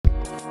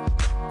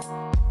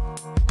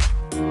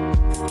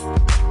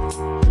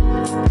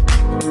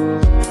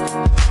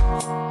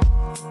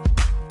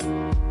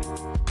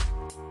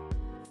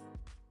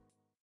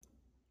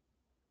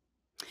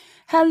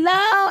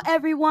Hello,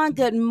 everyone.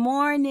 Good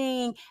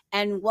morning,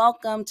 and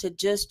welcome to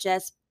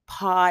Just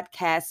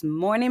Podcast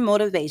Morning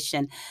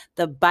Motivation,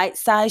 the bite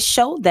sized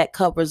show that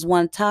covers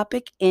one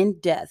topic in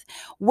depth,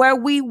 where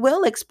we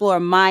will explore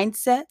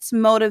mindsets,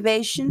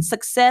 motivation,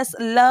 success,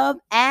 love,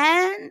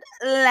 and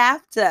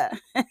laughter.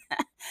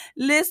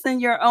 Listen,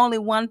 you're only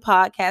one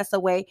podcast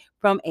away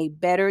from a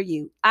better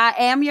you. I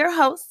am your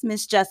host,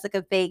 Miss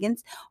Jessica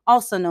Fagans,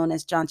 also known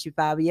as John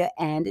Fabia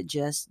and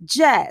Just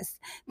Jess.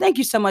 Thank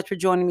you so much for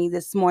joining me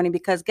this morning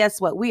because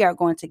guess what? We are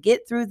going to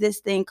get through this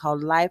thing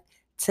called life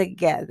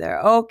together.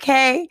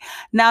 Okay.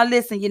 Now,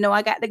 listen,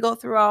 I got to go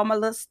through all my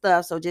little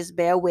stuff, so just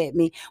bear with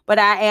me. But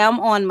I am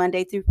on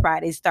Monday through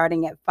Friday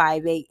starting at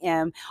 5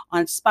 a.m.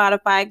 on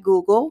Spotify,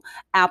 Google,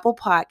 Apple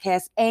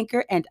Podcasts,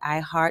 Anchor, and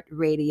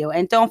iHeartRadio.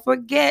 And don't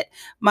forget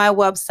my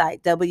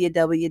website,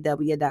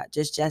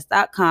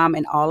 www.justjess.com,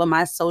 and all of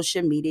my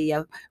social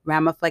media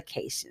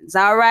ramifications.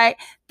 All right.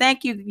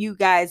 Thank you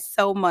guys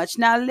so much.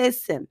 Now,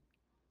 listen.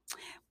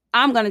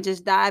 I'm going to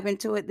just dive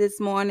into it this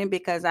morning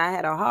because I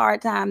had a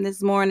hard time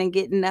this morning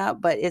getting up,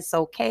 but it's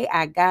okay.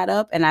 I got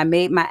up and I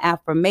made my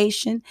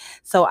affirmation.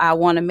 So I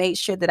want to make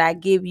sure that I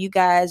give you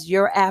guys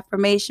your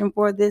affirmation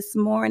for this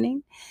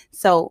morning.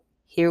 So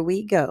here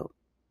we go.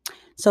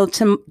 So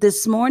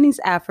this morning's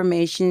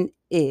affirmation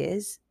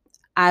is,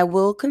 I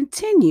will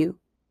continue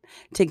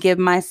to give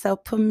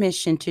myself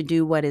permission to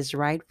do what is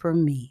right for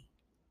me.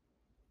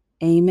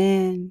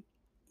 Amen.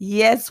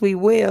 Yes, we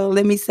will.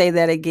 Let me say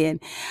that again.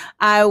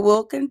 I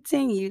will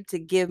continue to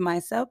give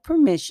myself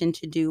permission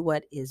to do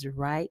what is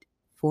right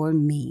for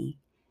me.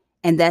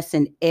 And that's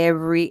in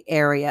every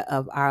area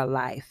of our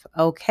life.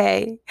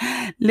 Okay.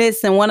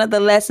 Listen, one of the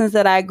lessons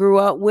that I grew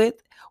up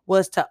with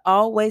was to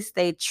always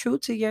stay true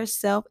to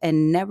yourself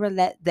and never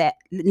let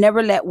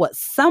what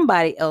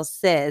somebody else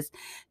says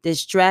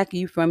distract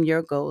you from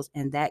your goals.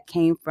 And that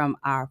came from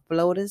our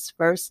FLOTUS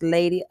First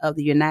Lady of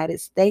the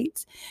United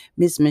States,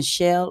 Miss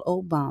Michelle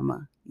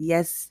Obama.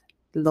 Yes,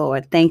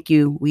 Lord, thank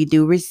you. We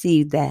do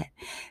receive that.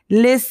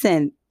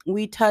 Listen,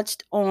 we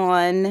touched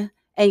on,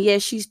 and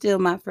yes, she's still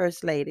my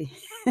first lady.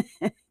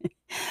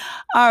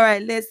 All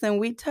right, listen,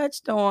 we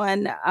touched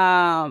on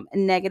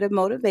negative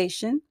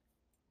motivation.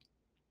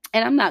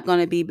 And I'm not going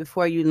to be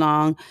before you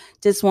long.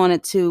 Just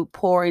wanted to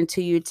pour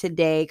into you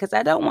today because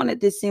I don't want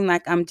it to seem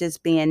like I'm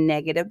just being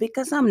negative,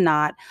 because I'm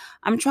not.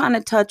 I'm trying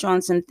to touch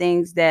on some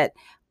things that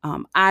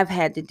I've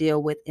had to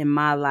deal with in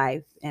my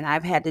life. And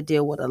I've had to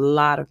deal with a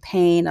lot of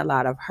pain, a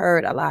lot of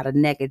hurt, a lot of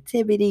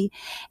negativity.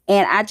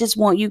 And I just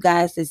want you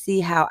guys to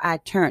see how I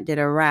turned it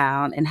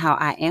around and how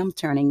I am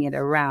turning it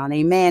around.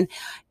 Amen.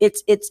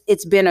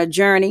 It's been a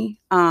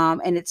journey,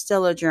 and it's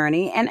still a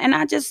journey. And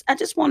I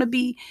just want to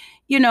be,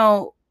 you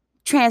know,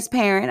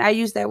 transparent. I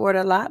use that word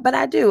a lot, but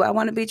I do. I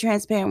want to be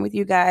transparent with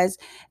you guys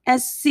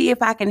and see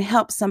if I can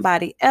help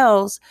somebody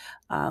else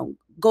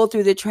go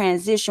through the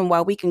transition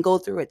while we can go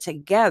through it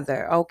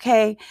together.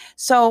 Okay.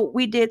 So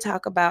we did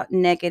talk about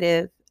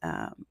negative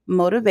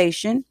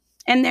motivation,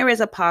 and there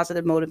is a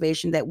positive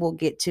motivation that we'll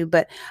get to,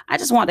 but I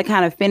just want to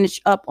kind of finish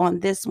up on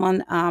this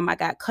one. I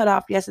got cut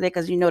off yesterday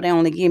because, they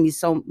only give me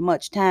so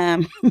much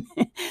time.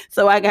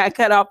 So I got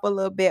cut off a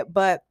little bit,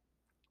 but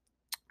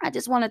I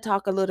just want to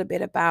talk a little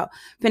bit about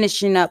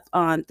finishing up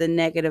on the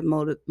negative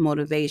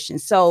motivation.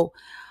 So,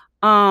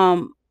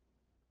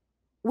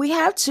 we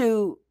have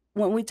to,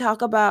 when we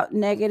talk about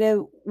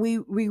negative, we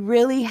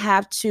really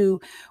have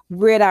to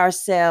rid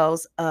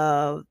ourselves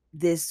of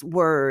this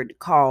word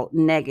called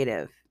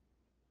negative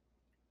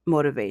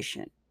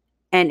motivation.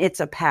 And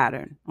it's a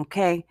pattern.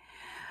 Okay.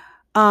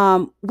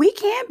 We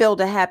can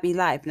build a happy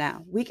life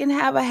now. We can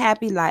have a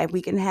happy life.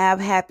 We can have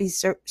happy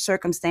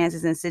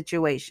circumstances and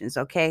situations.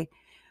 Okay.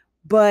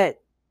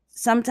 But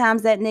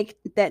sometimes that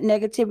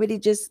negativity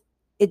just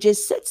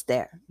sits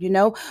there.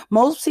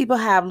 Most people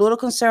have little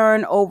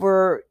concern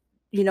over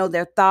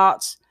their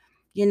thoughts.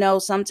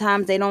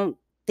 Sometimes they don't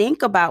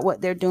think about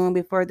what they're doing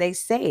before they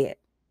say it.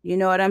 You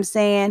know what I'm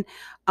saying?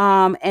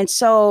 And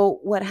so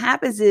what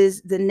happens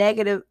is the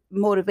negative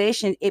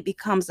motivation, it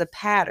becomes a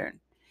pattern,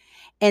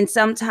 and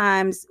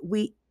sometimes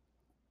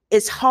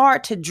it's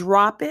hard to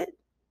drop it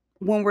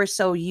when we're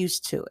so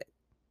used to it.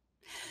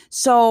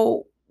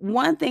 So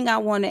one thing I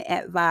want to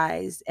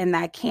advise, and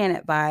I can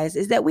advise,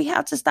 is that we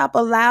have to stop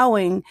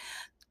allowing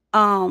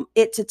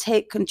it to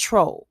take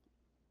control.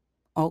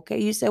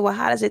 Okay, you say, well,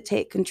 how does it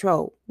take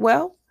control?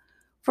 Well,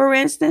 for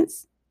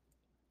instance,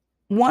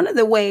 one of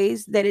the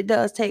ways that it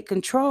does take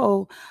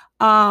control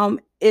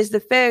is the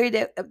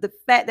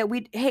fact that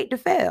we hate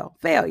to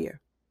failure.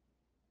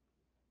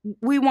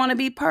 We want to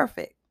be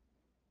perfect.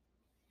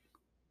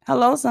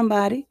 Hello,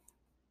 somebody.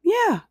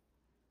 Yeah.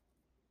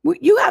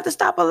 You have to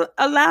stop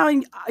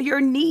allowing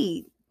your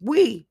need,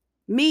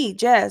 me,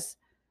 Jess,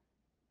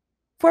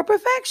 for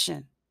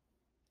perfection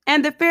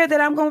and the fear that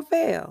I'm going to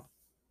fail.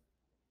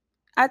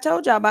 I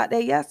told y'all about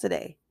that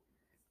yesterday.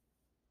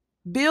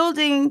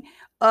 Building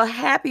a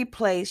happy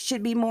place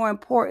should be more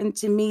important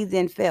to me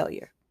than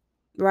failure,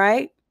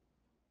 right?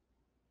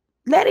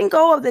 Letting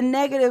go of the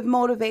negative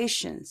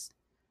motivations,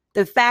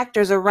 the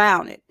factors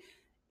around it.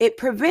 It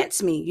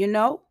prevents me,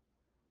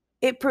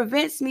 it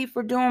prevents me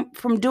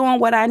from doing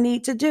what I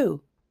need to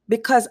do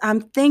because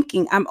I'm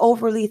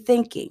overly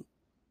thinking.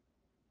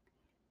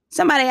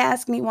 Somebody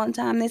asked me one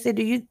time, they said,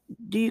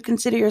 do you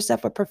consider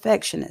yourself a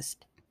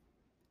perfectionist?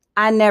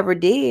 I never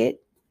did.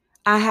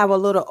 I have a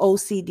little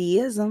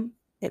OCDism,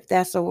 if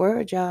that's a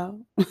word, y'all.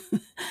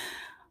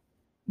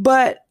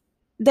 But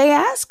they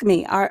ask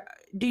me,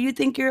 do you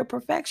think you're a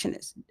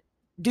perfectionist?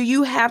 Do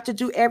you have to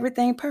do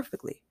everything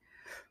perfectly?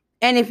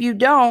 And if you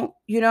don't,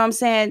 you know what I'm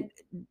saying,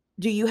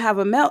 do you have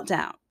a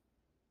meltdown?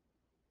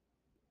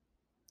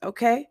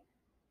 Okay.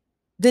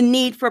 The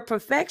need for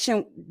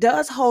perfection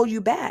does hold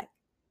you back.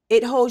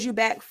 It holds you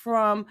back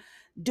from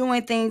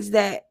doing things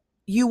that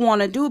you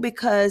want to do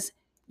because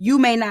you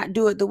may not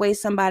do it the way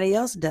somebody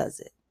else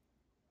does it.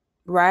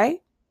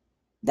 Right?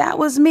 That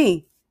was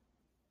me.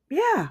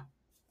 Yeah.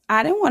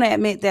 I didn't want to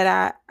admit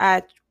that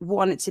I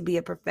wanted to be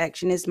a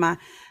perfectionist. My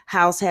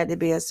house had to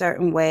be a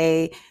certain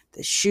way.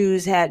 The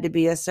shoes had to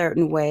be a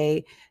certain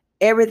way.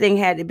 Everything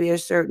had to be a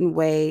certain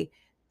way.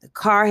 The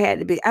car had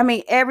to be, I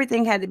mean,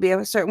 everything had to be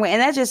a certain way.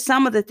 And that's just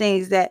some of the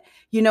things that,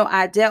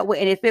 I dealt with.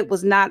 And if it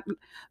was not,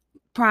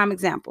 prime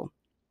example,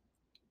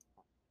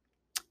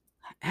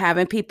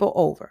 having people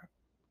over.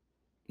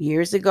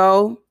 Years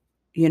ago,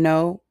 you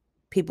know,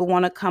 people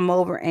want to come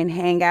over and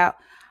hang out.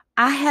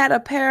 I had a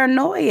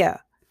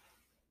paranoia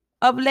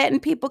of letting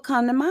people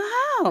come to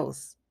my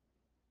house.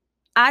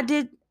 I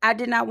did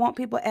not want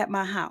people at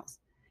my house.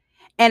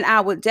 And I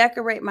would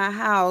decorate my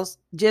house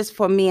just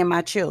for me and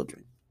my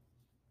children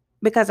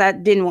because I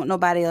didn't want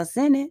nobody else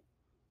in it.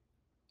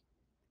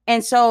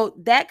 And so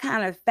that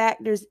kind of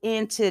factors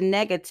into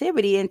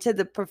negativity, into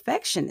the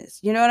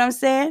perfectionist. You know what I'm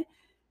saying?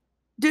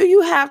 Do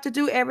you have to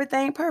do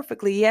everything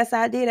perfectly? Yes,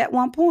 I did at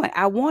one point.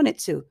 I wanted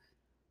to.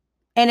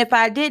 And if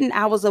I didn't,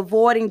 I was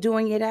avoiding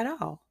doing it at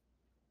all.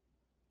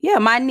 Yeah,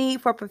 my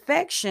need for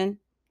perfection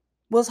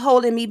was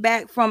holding me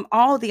back from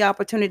all the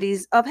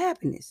opportunities of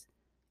happiness.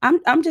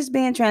 I'm just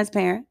being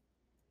transparent.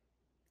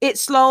 It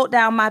slowed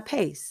down my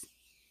pace.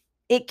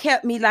 It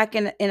kept me like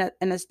in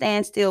a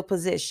standstill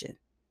position.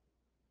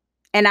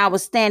 And I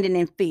was standing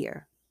in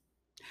fear.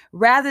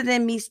 Rather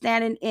than me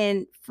standing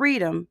in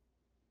freedom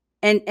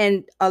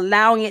and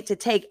allowing it to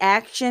take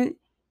action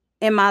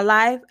in my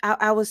life,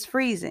 I was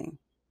freezing.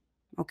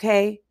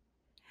 Okay.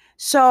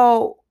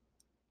 So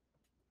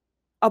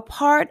a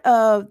part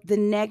of the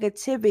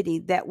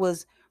negativity that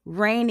was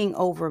reigning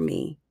over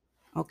me,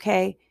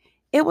 okay,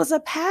 it was a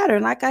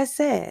pattern, like I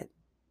said.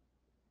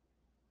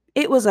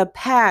 It was a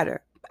pattern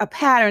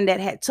that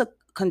had took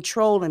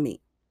control of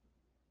me.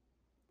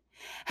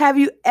 Have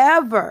you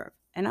ever,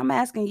 and I'm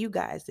asking you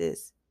guys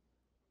this,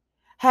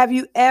 have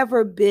you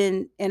ever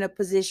been in a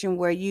position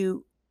where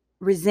you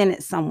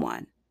resented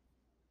someone?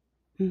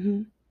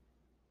 Mm-hmm.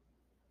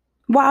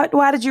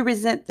 Why did you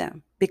resent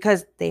them?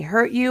 Because they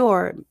hurt you,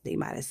 or they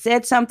might have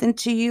said something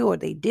to you, or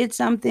they did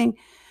something.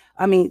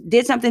 I mean,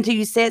 did something to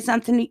you, said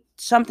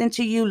something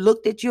to you,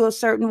 looked at you a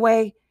certain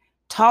way,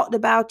 talked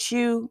about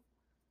you,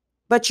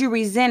 but you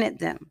resented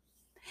them.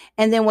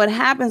 And then what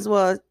happens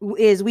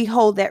is we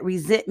hold that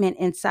resentment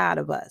inside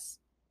of us.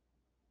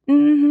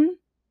 Mm-hmm.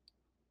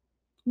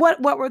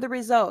 What were the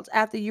results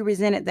after you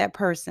resented that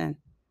person?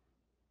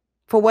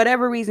 For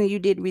whatever reason you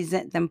did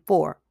resent them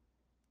for.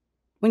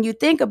 When you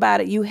think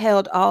about it, you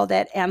held all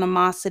that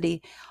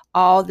animosity,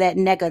 all that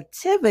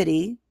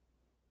negativity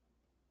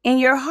in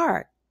your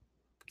heart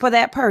for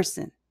that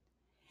person.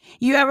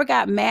 You ever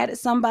got mad at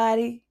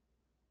somebody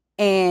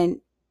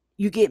and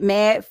you get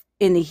mad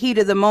in the heat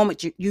of the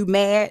moment, you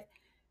mad,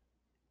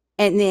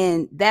 and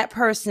then that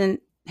person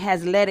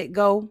has let it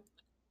go,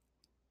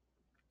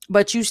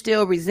 but you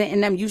still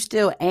resenting them, you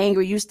still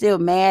angry, you still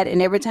mad,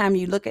 and every time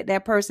you look at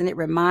that person, it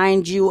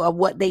reminds you of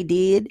what they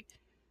did.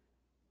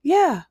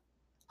 Yeah.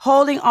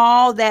 Holding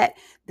all that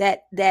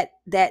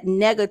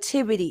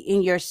negativity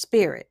in your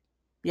spirit.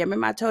 Yeah,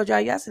 remember I told y'all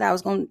yesterday I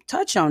was going to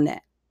touch on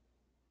that.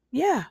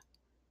 Yeah.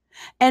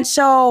 And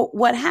so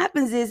what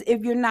happens is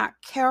if you're not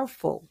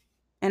careful,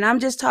 and I'm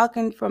just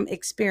talking from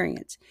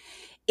experience,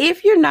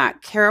 if you're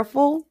not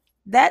careful,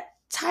 that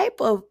type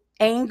of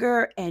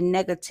anger and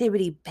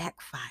negativity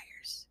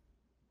backfires.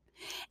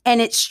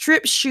 And it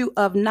strips you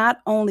of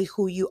not only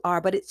who you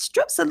are, but it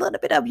strips a little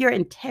bit of your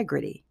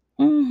integrity.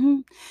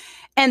 Mm-hmm.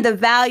 And the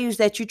values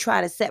that you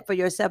try to set for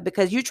yourself,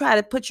 because you try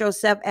to put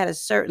yourself at a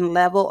certain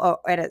level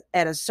or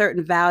at a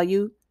certain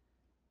value,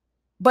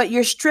 but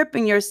you're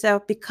stripping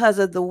yourself because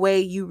of the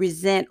way you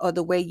resent or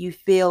the way you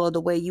feel or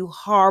the way you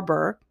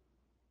harbor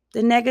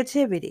the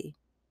negativity.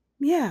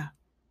 Yeah.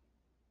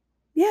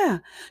 Yeah.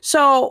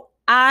 So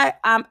I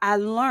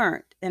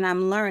learned, and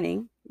I'm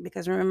learning,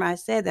 because remember I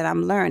said that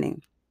I'm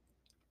learning.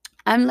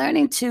 I'm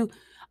learning to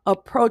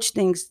approach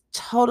things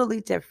totally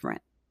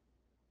different.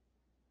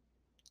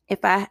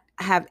 If I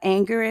have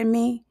anger in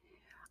me,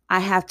 I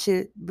have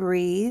to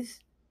breathe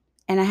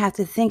and I have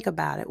to think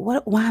about it.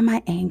 Why am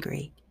I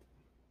angry?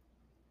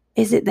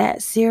 Is it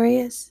that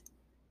serious?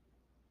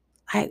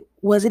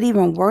 Was it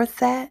even worth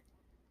that?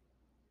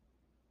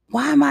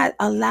 Why am I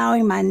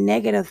allowing my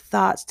negative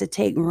thoughts to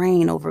take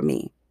reign over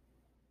me?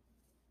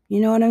 You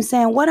know what I'm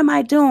saying? What am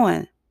I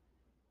doing?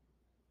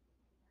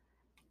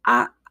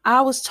 I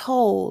was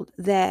told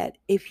that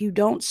if you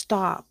don't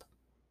stop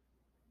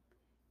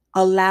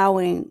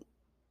allowing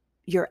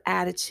your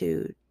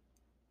attitude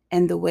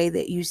and the way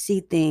that you see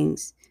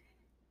things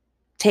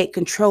take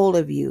control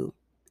of you,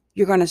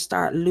 you're going to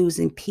start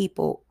losing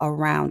people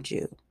around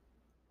you.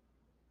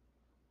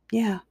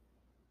 Yeah.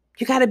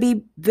 You got to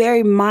be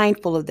very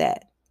mindful of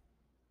that.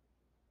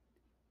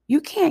 You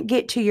can't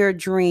get to your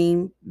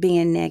dream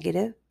being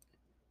negative.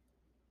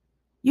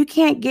 You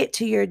can't get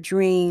to your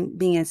dream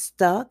being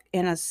stuck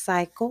in a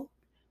cycle.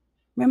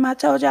 Remember I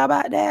told y'all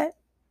about that?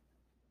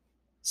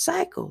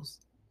 Cycles.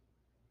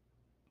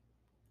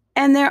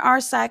 And there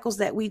are cycles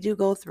that we do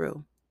go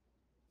through.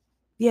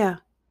 Yeah.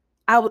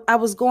 I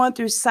was going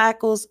through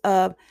cycles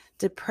of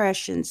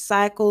depression,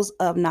 cycles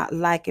of not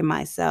liking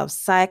myself,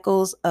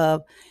 cycles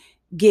of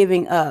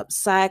giving up,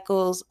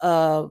 cycles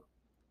of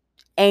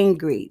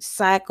angry,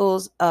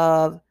 cycles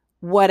of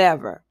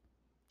whatever,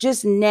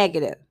 just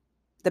negative,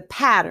 the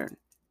pattern.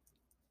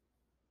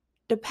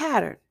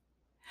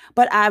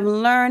 But I've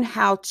learned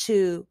how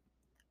to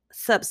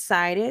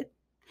subside it.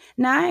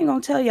 Now, I ain't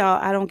going to tell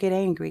y'all I don't get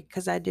angry,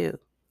 because I do.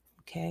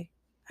 Okay.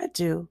 I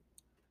do.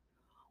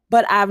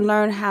 But I've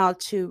learned how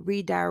to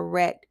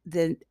redirect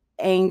the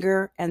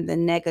anger and the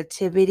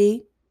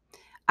negativity.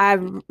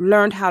 I've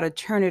learned how to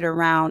turn it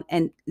around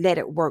and let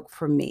it work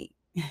for me.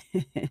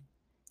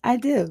 I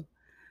do.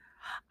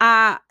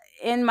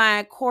 In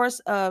my course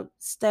of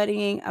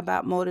studying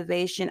about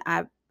motivation,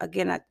 I've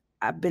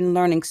been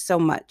learning so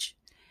much.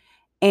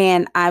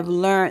 And I've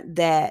learned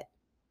that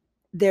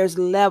there's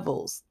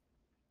levels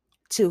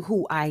to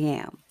who I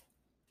am.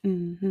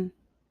 Mm-hmm.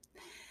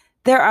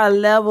 There are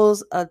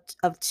levels of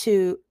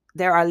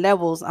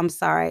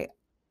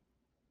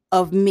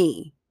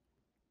me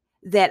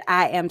that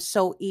I am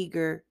so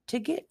eager to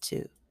get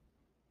to,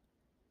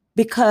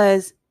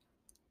 because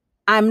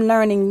I'm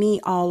learning me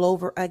all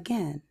over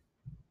again.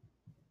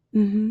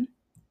 Mm-hmm.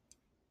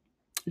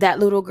 That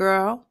little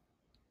girl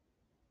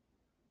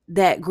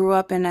that grew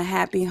up in a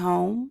happy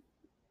home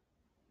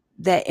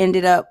that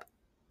ended up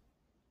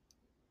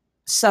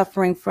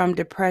suffering from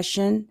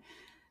depression,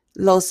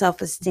 low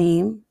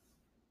self-esteem,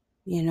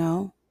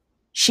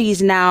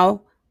 she's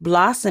now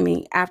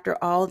blossoming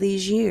after all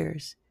these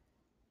years.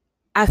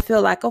 I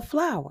feel like a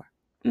flower.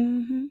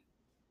 Mm-hmm.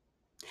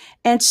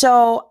 And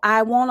so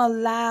I won't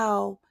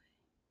allow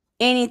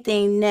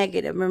anything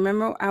negative.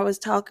 Remember, I was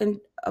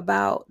talking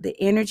about the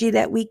energy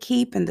that we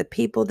keep and the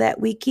people that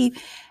we keep.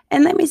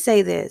 And let me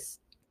say this.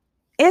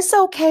 It's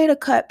okay to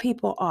cut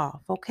people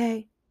off,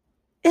 okay?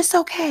 It's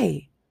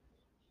okay.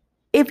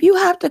 If you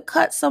have to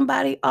cut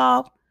somebody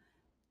off,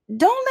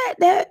 don't let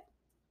that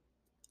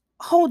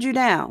hold you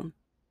down.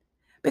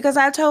 Because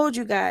I told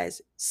you guys,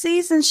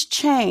 seasons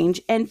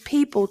change and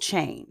people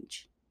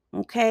change,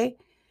 okay?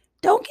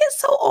 Don't get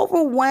so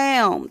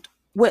overwhelmed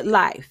with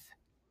life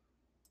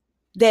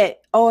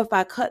that, if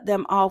I cut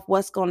them off,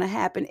 what's going to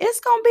happen? It's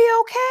going to be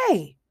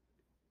okay.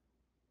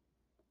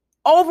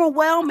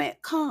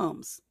 Overwhelmment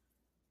comes.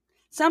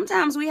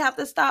 Sometimes we have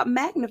to stop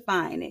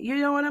magnifying it. You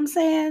know what I'm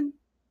saying?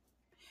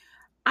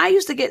 I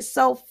used to get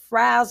so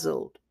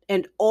frazzled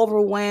and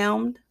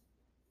overwhelmed,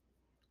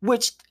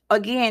 which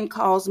again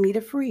caused me to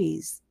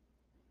freeze.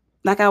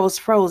 Like I was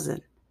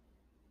frozen,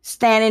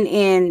 standing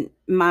in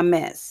my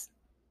mess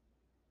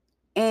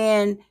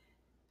and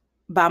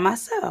by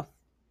myself.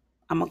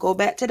 I'm going to go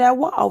back to that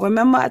wall.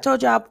 Remember, I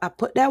told you I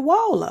put that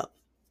wall up.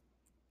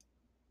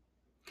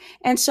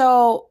 And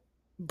so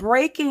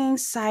breaking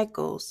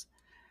cycles,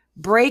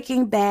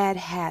 breaking bad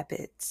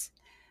habits,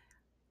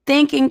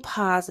 thinking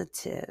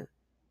positive,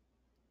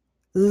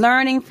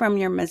 learning from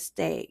your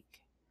mistake,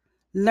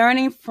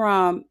 learning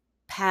from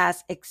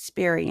past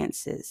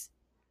experiences.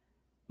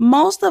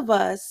 Most of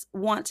us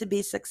want to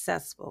be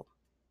successful,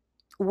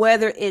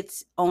 whether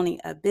it's owning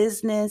a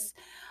business,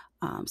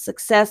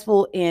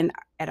 successful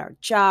at our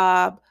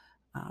job,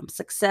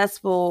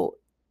 successful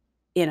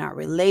in our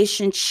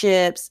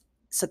relationships,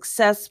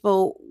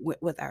 successful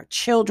with our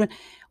children,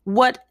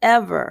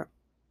 whatever.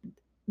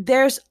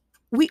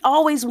 We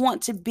always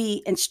want to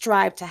be and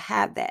strive to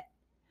have that.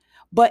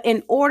 But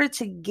in order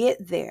to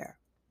get there,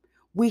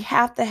 we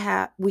have to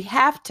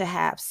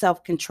have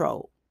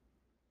self-control.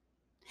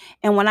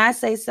 And when I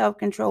say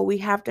self-control, we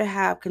have to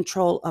have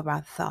control of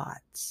our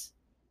thoughts.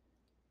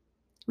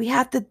 We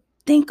have to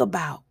think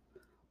about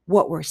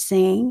what we're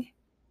saying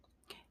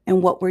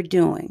and what we're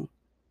doing.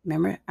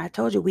 Remember, I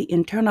told you we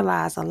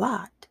internalize a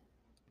lot.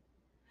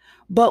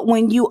 But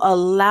when you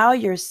allow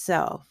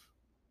yourself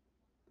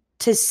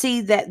to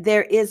see that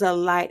there is a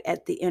light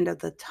at the end of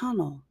the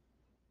tunnel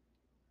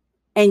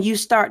and you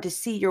start to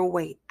see your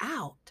way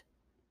out,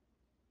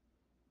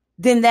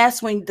 then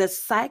that's when the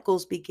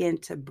cycles begin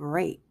to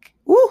break.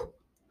 Woo!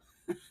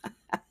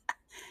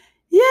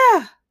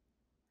 Yeah.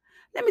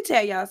 Let me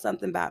tell y'all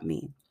something about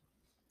me.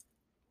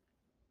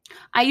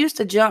 I used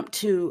to jump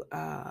to,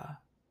 I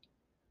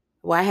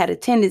had a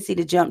tendency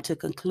to jump to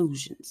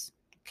conclusions,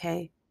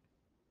 okay?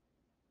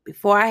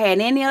 Before I had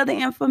any other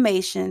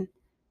information,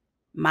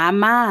 my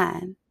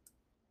mind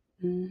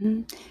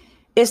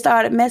It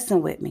started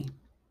messing with me.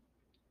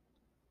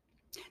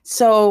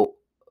 So,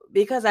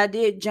 because I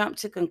did jump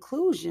to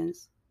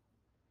conclusions,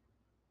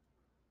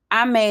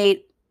 I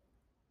made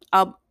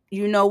of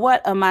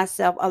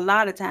myself a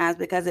lot of times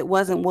because it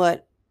wasn't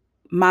what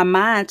my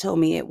mind told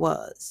me it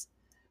was.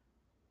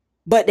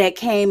 But that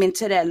came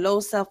into that low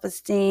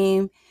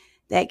self-esteem,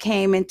 that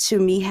came into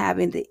me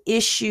having the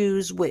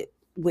issues with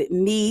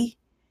me,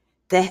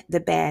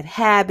 the bad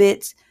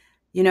habits,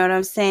 you know what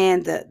I'm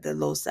saying? The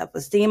low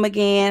self-esteem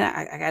again.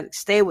 I got to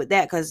stay with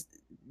that because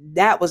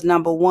that was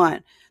number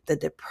one. The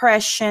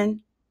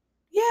depression.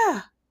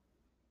 Yeah,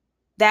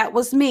 that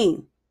was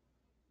me.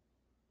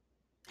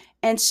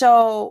 And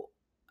so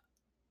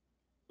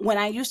when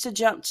I used to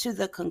jump to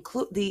the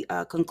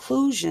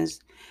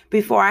conclusions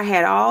before I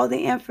had all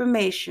the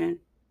information,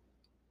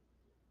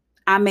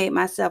 I made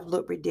myself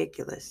look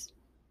ridiculous.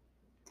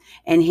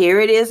 And here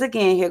it is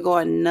again. Here go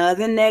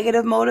another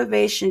negative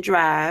motivation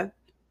drive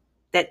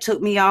that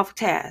took me off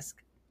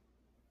task.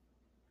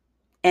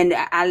 And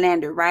I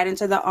landed right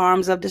into the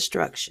arms of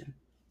destruction.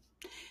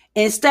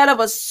 Instead of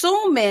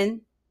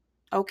assuming,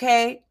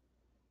 okay,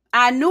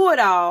 I knew it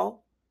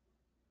all.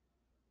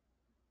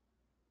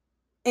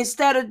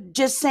 Instead of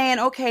just saying,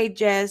 okay,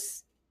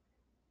 Jess,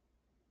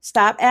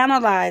 stop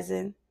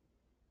analyzing.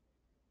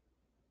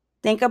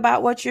 Think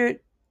about what you're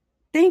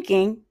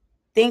thinking.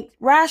 Think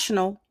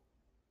rational.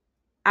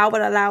 I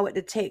would allow it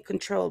to take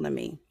control of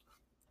me.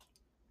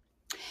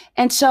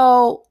 And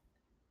so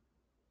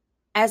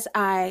as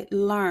I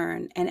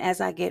learn and as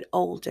I get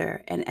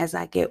older and as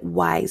I get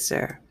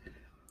wiser,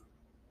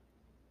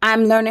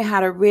 I'm learning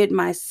how to rid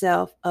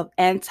myself of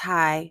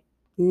anti-negative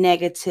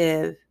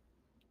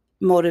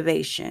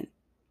motivation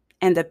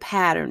and the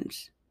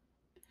patterns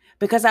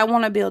because I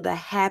want to build a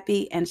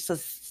happy and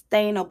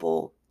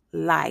sustainable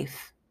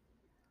life.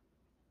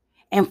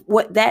 And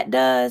what that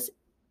does,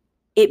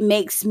 it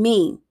makes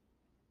me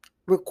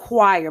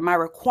require my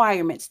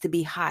requirements to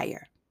be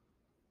higher.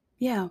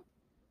 Yeah.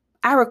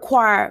 I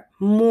require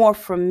more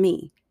from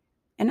me.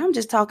 And I'm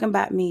just talking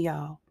about me,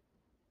 y'all.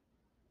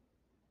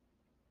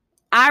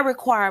 I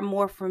require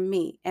more from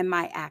me and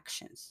my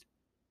actions.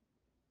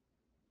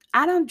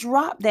 I don't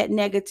drop that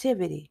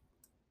negativity.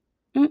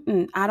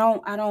 I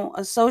don't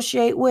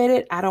associate with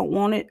it. I don't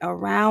want it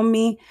around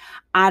me.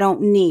 I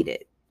don't need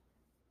it.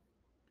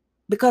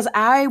 Because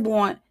I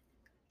want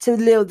to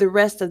live the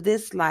rest of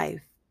this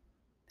life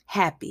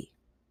happy.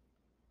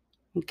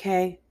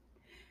 Okay?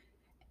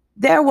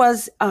 There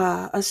was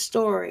a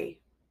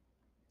story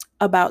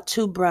about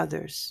two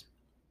brothers.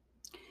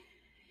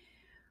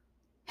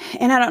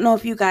 And I don't know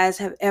if you guys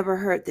have ever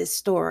heard this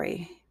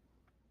story,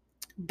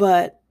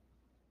 but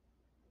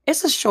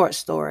it's a short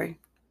story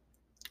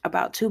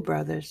about two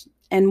brothers.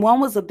 And one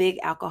was a big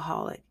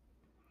alcoholic.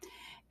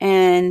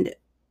 And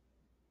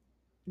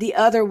the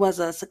other was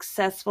a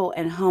successful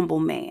and humble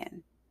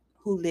man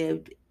who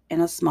lived in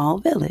a small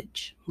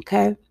village.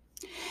 Okay.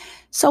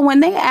 So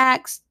when they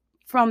asked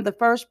from the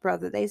first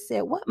brother, they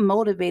said, "What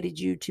motivated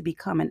you to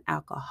become an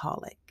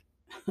alcoholic?"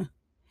 And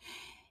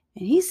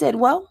he said,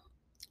 "Well,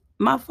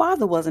 my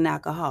father was an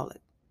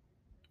alcoholic.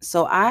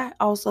 So I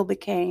also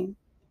became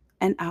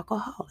an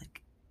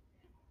alcoholic."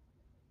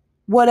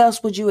 What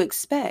else would you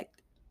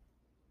expect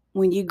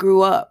when you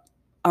grew up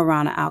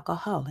around an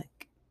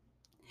alcoholic?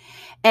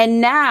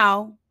 And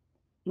now,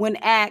 when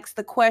asked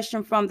the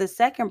question from the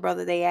second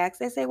brother, they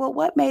say, "Well,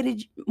 what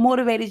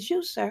motivated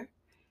you, sir,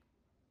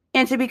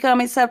 into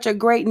becoming such a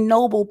great,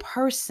 noble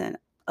person,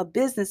 a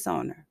business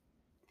owner?"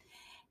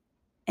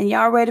 And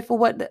y'all ready for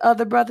what the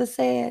other brother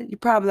said? You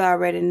probably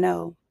already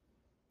know.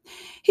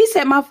 He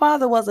said, "My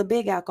father was a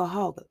big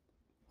alcoholic."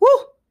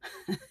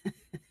 Woo!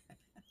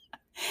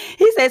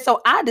 He said,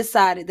 "So I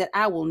decided that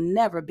I will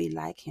never be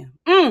like him."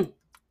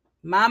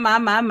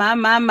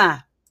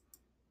 My.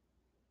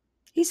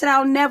 He said,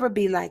 "I'll never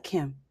be like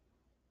him.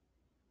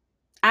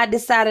 I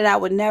decided I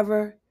would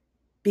never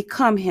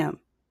become him.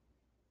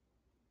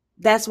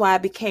 That's why I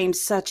became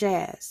such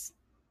as."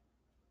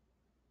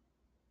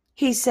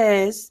 He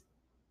says,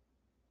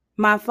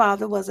 "My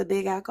father was a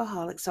big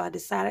alcoholic, so I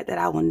decided that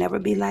I will never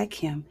be like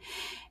him.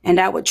 And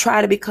I would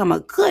try to become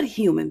a good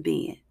human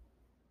being.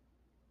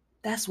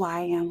 That's why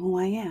I am who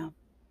I am."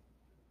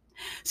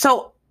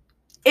 So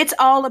it's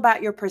all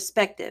about your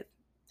perspective,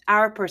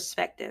 our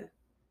perspective,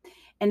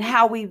 and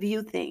how we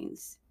view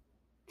things.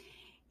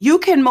 You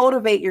can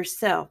motivate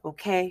yourself,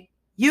 okay?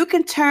 You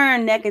can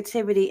turn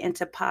negativity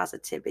into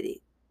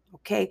positivity,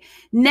 okay?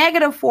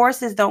 Negative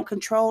forces don't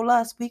control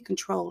us, we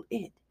control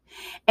it.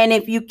 And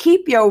if you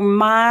keep your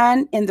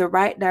mind in the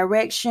right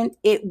direction,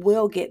 it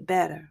will get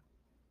better,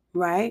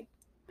 right?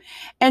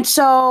 And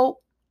so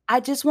I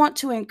just want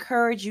to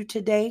encourage you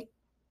today,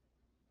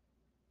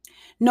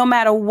 no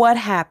matter what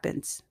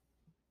happens,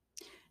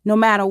 no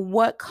matter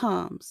what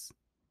comes,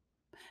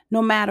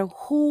 no matter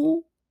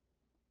who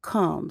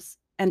comes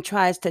and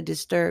tries to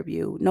disturb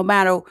you, no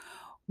matter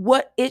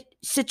what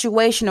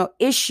situation or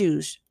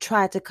issues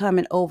try to come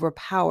and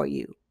overpower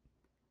you,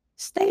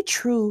 stay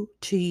true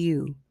to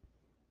you.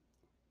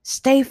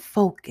 Stay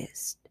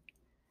focused.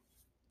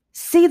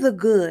 See the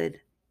good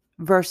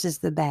versus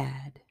the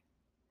bad.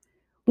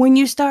 When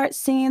you start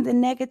seeing the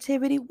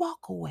negativity,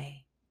 walk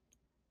away.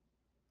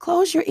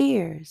 Close your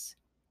ears.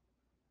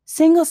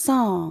 Sing a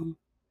song.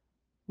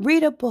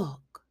 Read a book.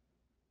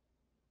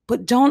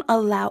 But don't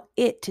allow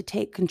it to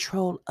take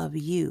control of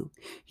you.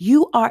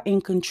 You are in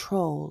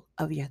control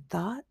of your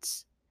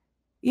thoughts,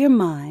 your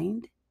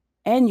mind,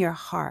 and your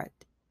heart.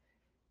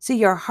 See,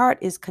 your heart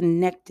is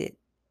connected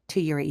to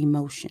your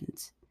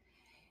emotions,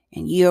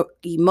 and your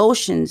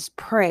emotions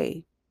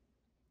prey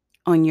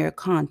on your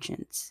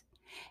conscience.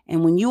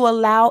 And when you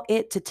allow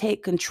it to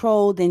take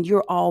control, then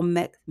you're all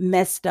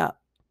messed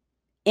up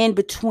in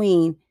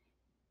between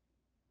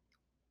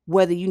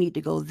whether you need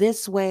to go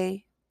this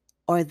way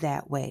or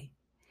that way.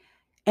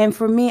 And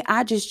for me,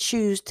 I just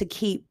choose to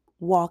keep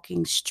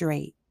walking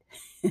straight.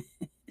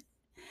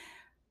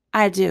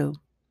 I do.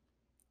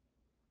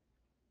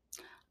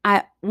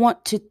 I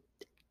want to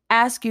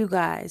ask you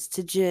guys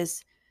to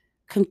just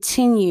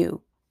continue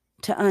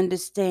to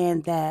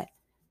understand that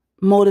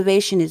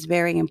motivation is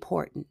very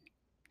important.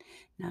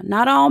 Now,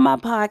 not all my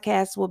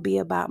podcasts will be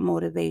about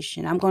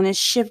motivation. I'm going to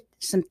shift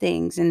some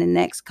things in the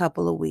next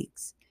couple of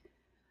weeks.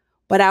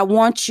 But I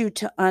want you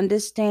to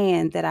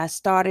understand that I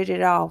started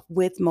it off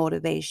with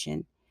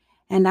motivation.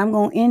 And I'm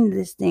going to end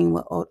this thing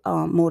with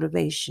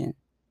motivation.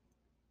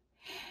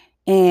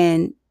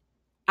 And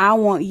I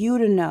want you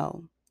to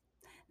know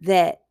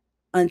that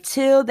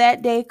until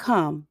that day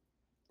come,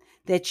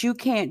 that you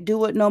can't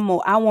do it no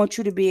more. I want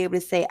you to be able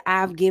to say,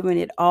 I've given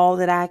it all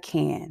that I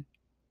can.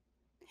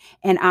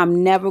 And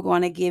I'm never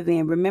going to give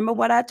in. Remember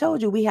what I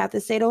told you? We have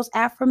to say those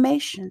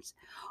affirmations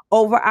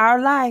over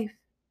our life.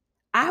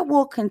 I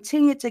will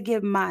continue to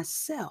give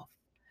myself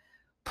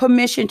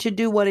permission to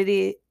do what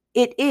it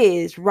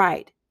is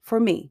right for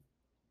me.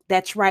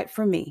 That's right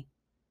for me.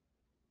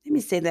 Let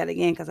me say that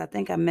again because I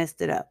think I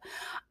messed it up.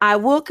 I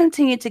will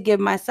continue to give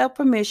myself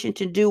permission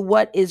to do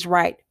what is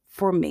right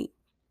for me,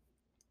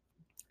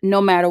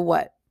 no matter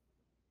what.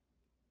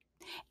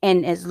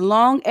 And as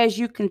long as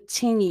you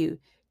continue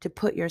to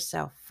put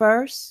yourself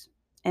first,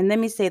 and let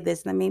me say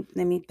this, let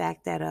me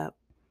back that up.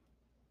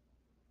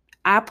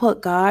 I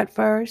put God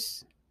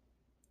first,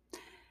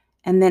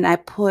 and then I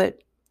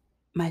put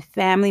my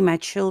family, my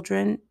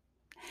children,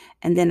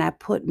 and then I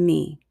put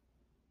me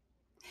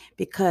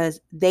because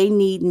they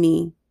need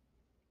me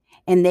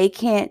and I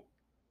can't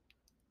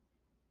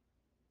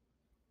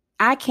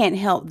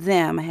help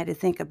them. I had to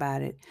think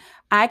about it.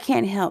 I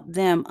can't help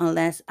them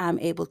unless I'm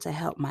able to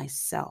help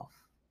myself.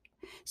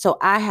 So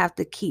I have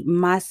to keep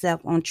myself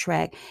on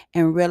track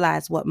and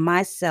realize what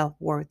my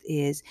self-worth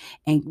is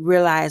and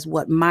realize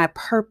what my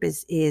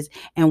purpose is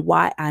and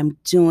why I'm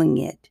doing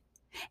it,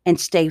 and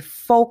stay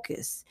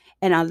focused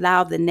and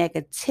allow the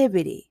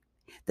negativity,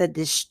 the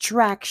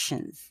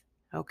distractions,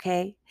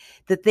 okay,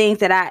 the things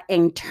that I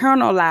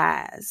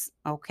internalize,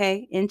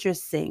 okay,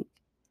 interesting,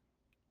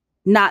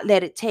 not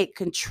let it take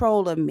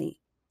control of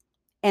me,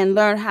 and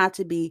learn how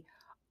to be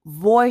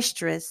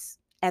boisterous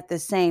at the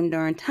same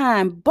darn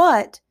time,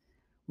 but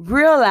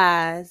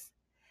realize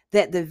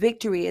that the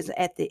victory is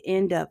at the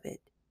end of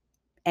it.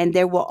 And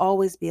there will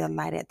always be a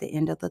light at the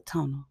end of the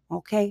tunnel.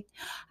 Okay.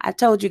 I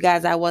told you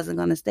guys I wasn't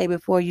going to stay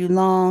before you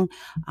long.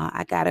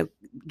 I got to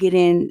get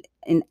in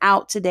and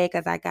out today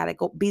because I got to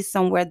go be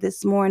somewhere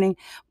this morning.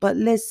 But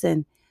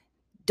listen,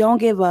 don't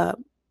give up.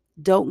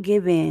 Don't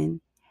give in.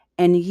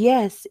 And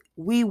yes,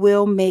 we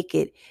will make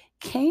it.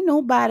 Can't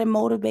nobody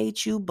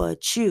motivate you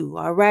but you,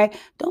 all right?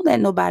 Don't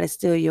let nobody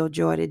steal your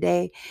joy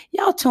today.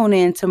 Y'all tune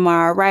in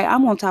tomorrow, right?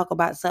 I'm going to talk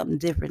about something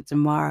different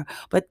tomorrow.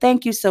 But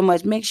thank you so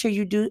much. Make sure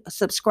you do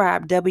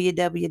subscribe,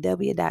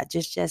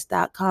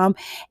 www.justjess.com.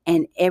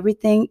 And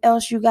everything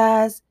else, you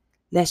guys,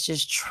 let's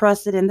just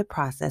trust it in the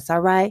process, all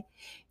right?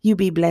 You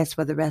be blessed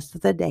for the rest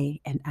of the day,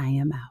 and I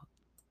am out.